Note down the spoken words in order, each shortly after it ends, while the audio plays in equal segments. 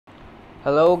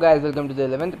Hello guys, welcome to the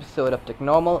 11th episode of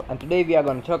TechNormal, and today we are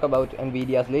going to talk about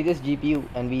Nvidia's latest GPU,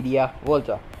 Nvidia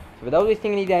VOLTA. So without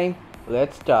wasting any time,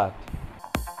 let's start.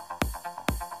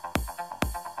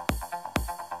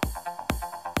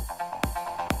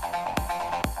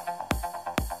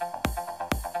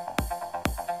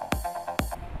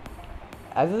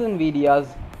 As is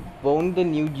Nvidia's wont, the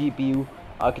new GPU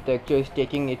architecture is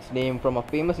taking its name from a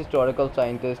famous historical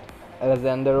scientist,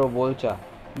 Alessandro Volta,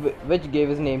 which gave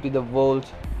his name to the volt,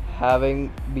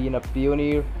 having been a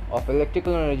pioneer of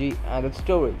electrical energy and its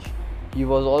storage. He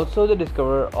was also the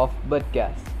discoverer of bud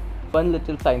gas. Fun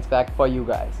little science fact for you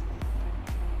guys.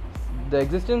 The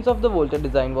existence of the Volta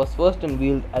design was first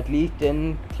unveiled, at least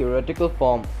in theoretical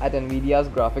form, at Nvidia's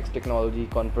Graphics Technology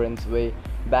Conference way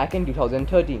back in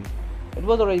 2013. It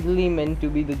was originally meant to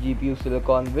be the GPU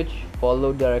silicon, which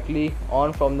followed directly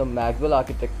on from the Maxwell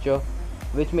architecture,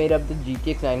 which made up the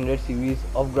GTX 900 series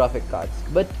of graphic cards.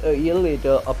 But a year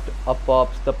later, up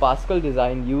pops the Pascal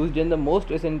design used in the most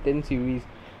recent 10 series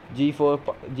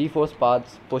GeForce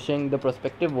parts, pushing the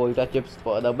prospective Volta chips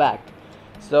further back.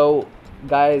 So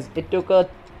guys, it took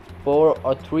 4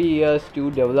 or 3 years to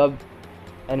develop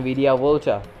Nvidia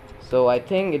VOLTA. So I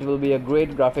think it will be a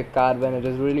great graphic card when it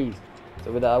is released.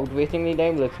 So without wasting any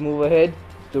time, let's move ahead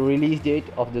to the release date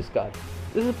of this card.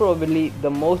 This is probably the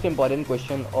most important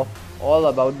question of all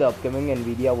about the upcoming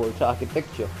Nvidia VOLTA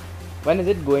architecture. When is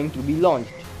it going to be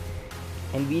launched?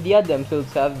 Nvidia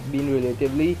themselves have been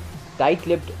relatively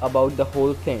tight-lipped about the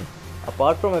whole thing,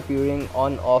 apart from appearing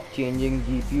on-off changing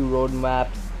GPU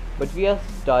roadmaps, but we are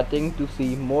starting to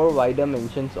see more wider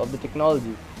mentions of the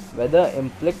technology, whether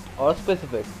implicit or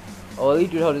specific. Early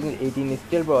 2018 is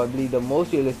still probably the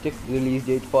most realistic release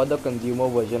date for the consumer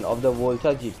version of the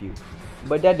Volta GPU,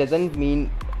 but that doesn't mean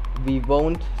we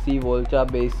won't see Volta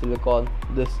based silicon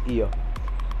this year.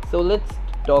 So let's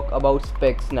talk about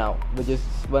specs now, which is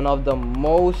one of the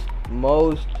most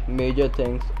major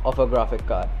things of a graphic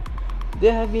card.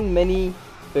 There have been many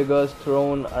figures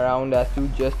thrown around as to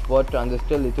just what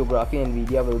transistor lithography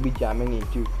Nvidia will be jamming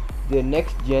into their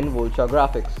next gen Volta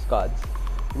graphics cards,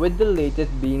 with the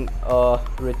latest being a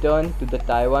return to the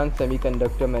Taiwan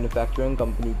semiconductor manufacturing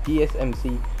company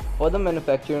TSMC for the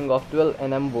manufacturing of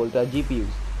 12nm Volta GPUs,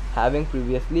 having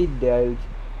previously dealt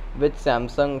with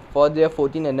Samsung for their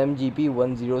 14nm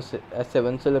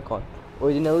GP107 silicon.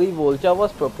 Originally, Volta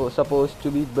was supposed to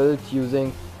be built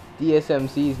using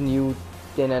TSMC's new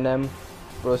 10nm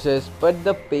process, but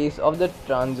the pace of the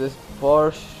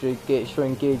transistor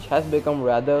shrinkage has become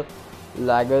rather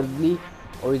laggardly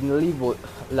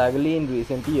in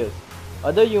recent years.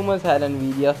 Other rumors had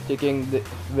Nvidia sticking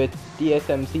with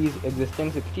TSMC's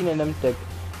existing 16nm tech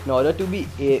in order to be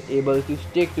able to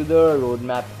stick to the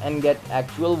roadmap and get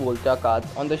actual Volta cards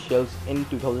on the shelves in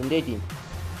 2018.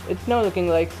 It's now looking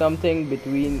like something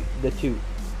between the two.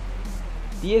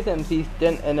 TSMC's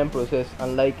 10nm process,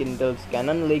 unlike Intel's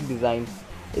Cannon Lake design,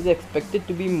 is expected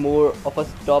to be more of a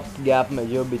stopgap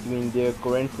measure between their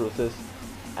current process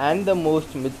and the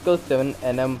most mythical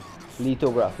 7nm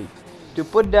lithography. To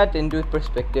put that into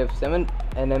perspective,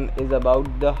 7nm is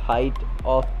about the height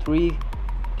of 3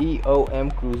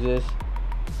 TOM cruisers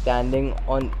standing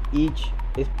on each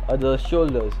other's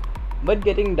shoulders, but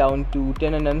getting down to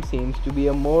 10nm seems to be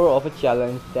more of a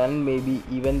challenge than maybe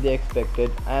even they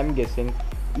expected. I am guessing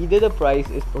either the price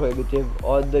is prohibitive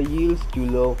or the yields too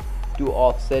low to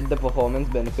offset the performance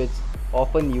benefits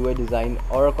of a newer design,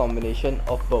 or a combination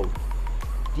of both.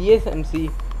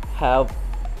 TSMC have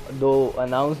though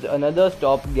announced another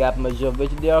stopgap measure,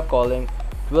 which they are calling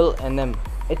 12nm.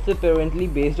 It's apparently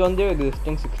based on their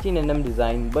existing 16nm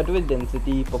design, but with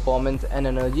density, performance and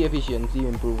energy efficiency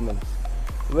improvements.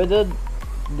 Whether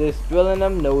this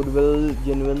 12nm node will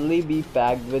genuinely be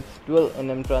packed with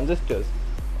 12nm transistors,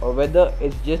 or whether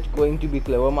it's just going to be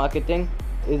clever marketing,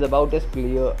 is about as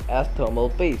clear as thermal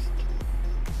paste.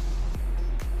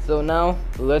 So now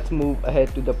let's move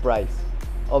ahead to the price.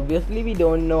 Obviously, we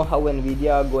don't know how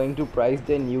Nvidia are going to price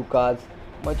their new cards.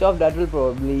 Much of that will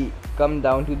probably come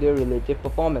down to their relative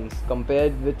performance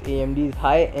compared with AMD's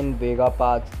high-end Vega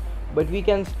parts, but we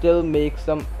can still make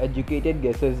some educated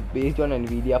guesses based on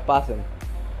Nvidia passing.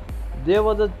 There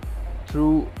was a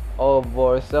through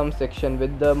or some section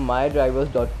with the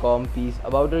mydrivers.com piece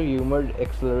about a rumored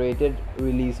accelerated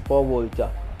release for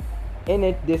Volta. In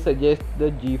it, they suggest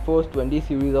the GeForce 20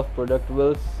 series of product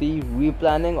will see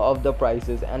replanning of the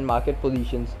prices and market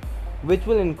positions, which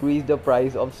will increase the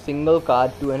price of single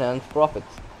card to enhance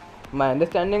profits. My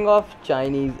understanding of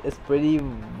Chinese is pretty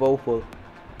woeful,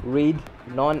 read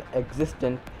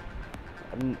non-existent,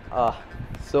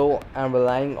 so I'm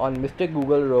relying on Mr.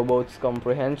 Google Robot's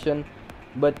comprehension,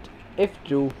 but If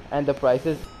true, and the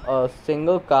prices of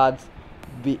single cards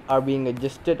are being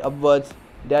adjusted upwards,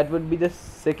 that would be the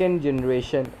second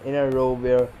generation in a row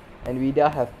where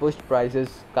Nvidia have pushed prices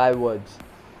skywards.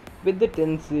 With the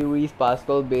 10 series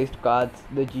Pascal based cards,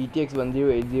 the GTX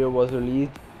 1080 was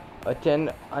released at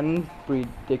an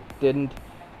unpredicted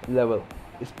level,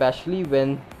 especially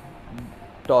when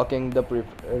taking the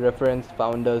reference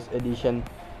founders edition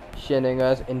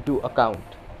shenanigans into account.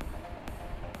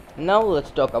 Now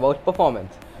let's talk about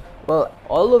performance. Well,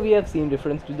 although we have seen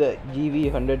reference to the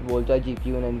GV100 Volta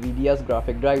GPU and Nvidia's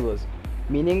graphic drivers,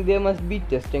 meaning there must be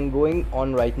testing going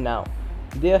on right now,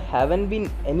 there haven't been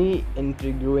any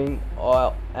intriguing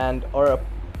or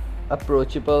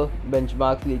approachable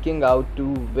benchmarks leaking out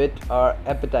to whet our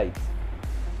appetites.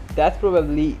 That's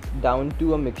probably down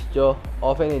to a mixture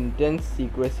of an intense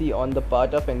secrecy on the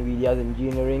part of Nvidia's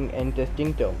engineering and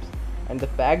testing terms, and the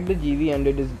fact the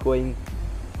GV100 is going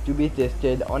to be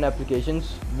tested on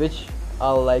applications which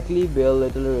are likely bear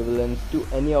little relevance to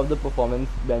any of the performance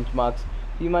benchmarks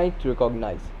we might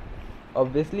recognize.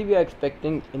 Obviously, we are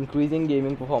expecting increasing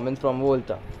gaming performance from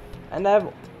Volta, and I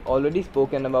have already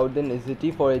spoken about the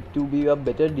necessity for it to be a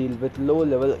better deal with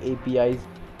low-level APIs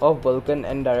of Vulkan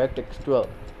and DirectX 12.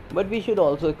 But we should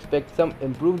also expect some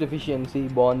improved efficiency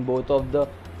born both of the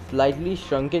slightly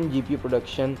shrunken GPU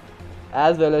production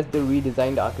as well as the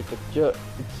redesigned architecture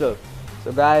itself.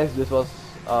 So guys, this was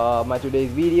my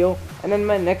today's video, and in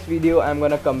my next video I'm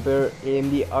gonna compare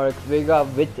AMD RX Vega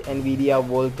with Nvidia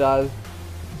Volta.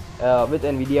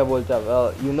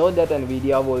 Well, you know that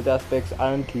Nvidia Volta specs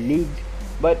aren't leaked,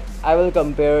 but I will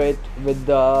compare it with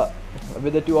the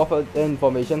two of the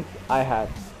information I had.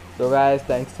 So guys,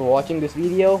 thanks for watching this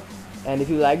video, and if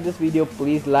you like this video,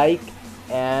 please like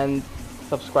and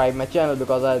subscribe my channel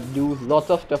because I do lots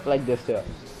of stuff like this here.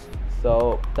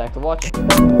 So thanks for watching.